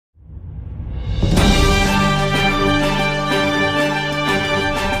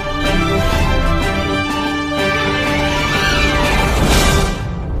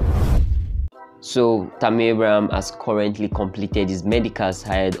So Tammy Abraham has currently completed his medicals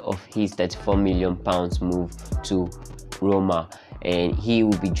ahead of his £34 million move to Roma, and he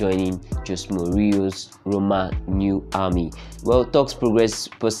will be joining Jose Mourinho's Roma new army. Well, talks progress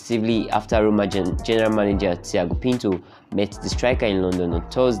positively after Roma general manager Thiago Pinto met the striker in London on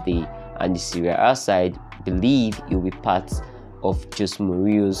Thursday, and the Serie A side believe he will be part of Jose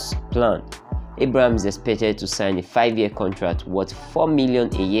Mourinho's plan. Abraham is expected to sign a 5-year contract worth €4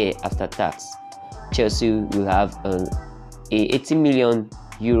 million a year after tax. Chelsea will have an €80 million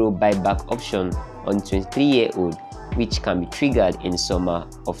buyback option on the 23-year-old, which can be triggered in the summer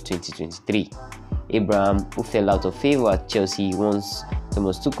of 2023. Abraham, who fell out of favour at Chelsea once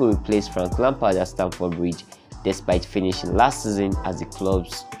Thomas Tuchel replaced Frank Lampard at Stamford Bridge, despite finishing last season as the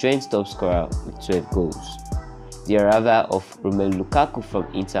club's joint top scorer with 12 goals. The arrival of Romelu Lukaku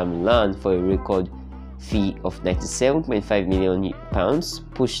from Inter Milan for a record fee of £97.5 million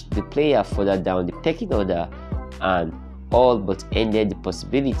pushed the player further down the pecking order and all but ended the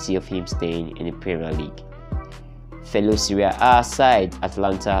possibility of him staying in the Premier League. Fellow Serie A side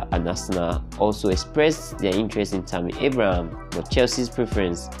Atalanta and Arsenal also expressed their interest in Tammy Abraham, but Chelsea's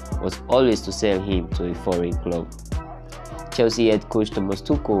preference was always to sell him to a foreign club. Chelsea head coach Thomas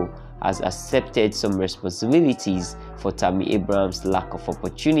Tuchel has accepted some responsibilities for Tammy Abraham's lack of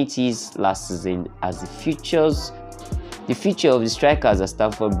opportunities last season, as the future of the strikers at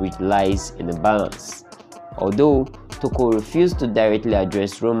Stamford Bridge lies in the balance. Although Tuchel refused to directly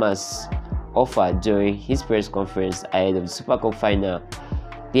address Roma's offer during his press conference ahead of the Super Cup final,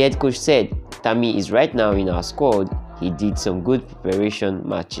 the head coach said, "Tammy is right now in our squad. He did some good preparation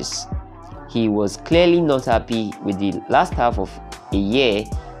matches. He was clearly not happy with the last half of a year,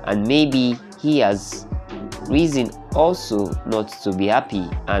 and maybe he has reason also not to be happy,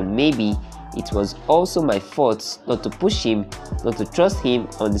 and maybe it was also my fault not to push him, not to trust him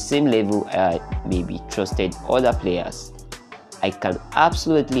on the same level I maybe trusted other players. I can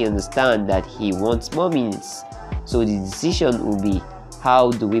absolutely understand that he wants more minutes, so the decision will be,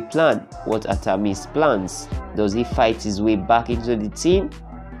 how do we plan? What are Tammy's plans? Does he fight his way back into the team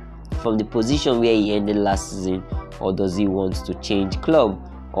from the position where he ended last season, or does he want to change club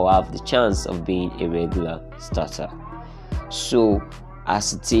or have the chance of being a regular starter?" So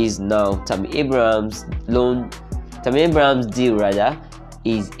as it is now, Tammy Abraham's deal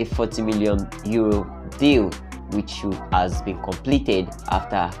is a €40 million deal, which has been completed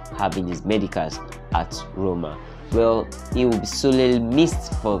after having his medicals at Roma. Well, he will be sorely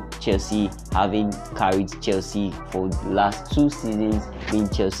missed for Chelsea, having carried Chelsea for the last 2 seasons, being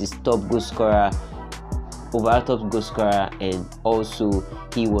Chelsea's top goal scorer, overall top goal scorer, and also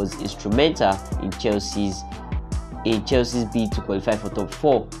he was instrumental in Chelsea's bid to qualify for top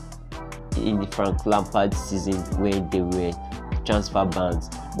 4 in the Frank Lampard season when they were transfer bans.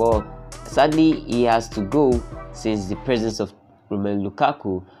 But sadly, he has to go since the presence of Romelu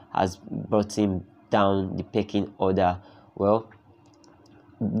Lukaku has brought him down the pecking order. Well,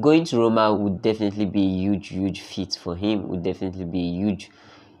 going to Roma would definitely be a huge feat for him, would definitely be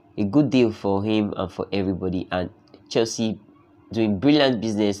a good deal for him and for everybody, and Chelsea doing brilliant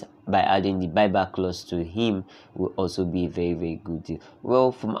business by adding the buyback clause to him will also be a very good deal.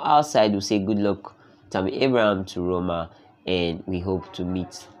 Well, from our side, we'll say good luck Tammy Abraham to Roma, and we hope to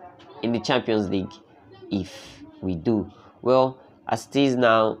meet in the Champions League if we do. Well, as it is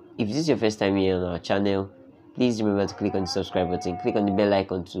now, if this is your first time here on our channel, please remember to click on the subscribe button, click on the bell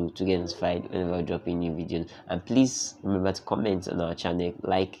icon to get notified whenever I drop in new videos, and please remember to comment on our channel,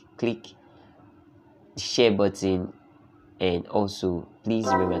 click the share button, and also please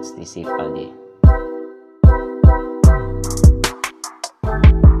remember to stay safe out there.